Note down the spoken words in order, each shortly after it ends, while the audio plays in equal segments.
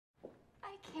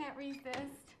can't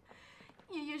resist.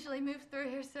 You usually move through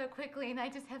here so quickly, and I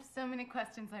just have so many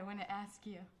questions I want to ask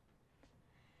you.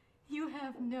 You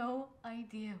have no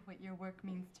idea what your work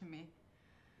means to me.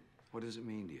 What does it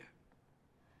mean to you?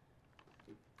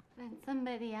 That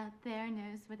somebody out there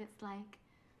knows what it's like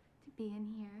to be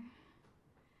in here.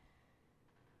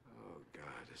 Oh,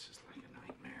 God, this is like a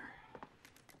nightmare.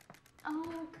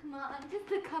 Oh, come on, just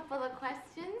a couple of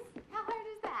questions. How hard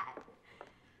is that?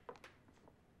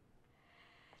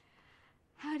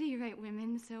 How do you write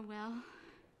women so well?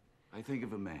 I think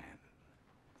of a man,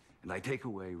 and I take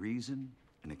away reason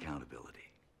and accountability.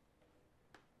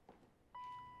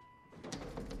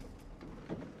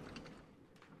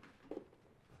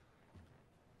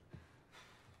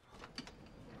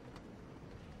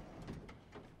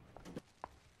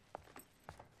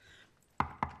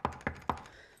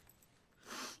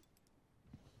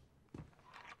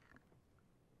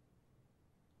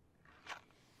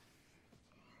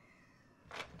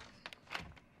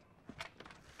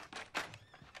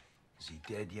 Is he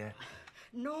dead yet?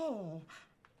 No.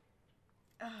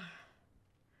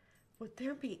 Would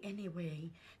there be any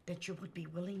way that you would be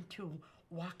willing to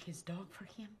walk his dog for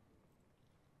him?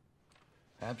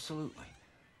 Absolutely.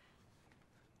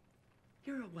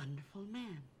 You're a wonderful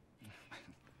man.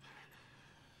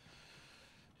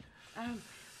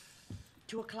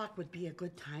 2 o'clock would be a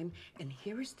good time, and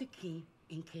here is the key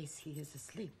in case he is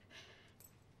asleep.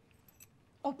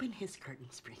 Open his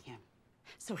curtains for him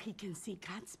so he can see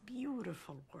God's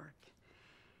beautiful work.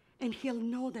 And he'll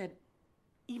know that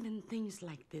even things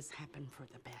like this happen for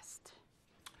the best.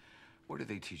 Where do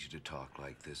they teach you to talk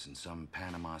like this? In some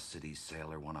Panama City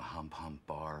sailor want a hump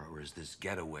bar? Or is this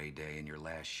getaway day and your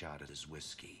last shot at his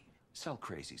whiskey? Sell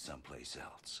crazy someplace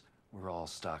else. We're all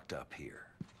stocked up here.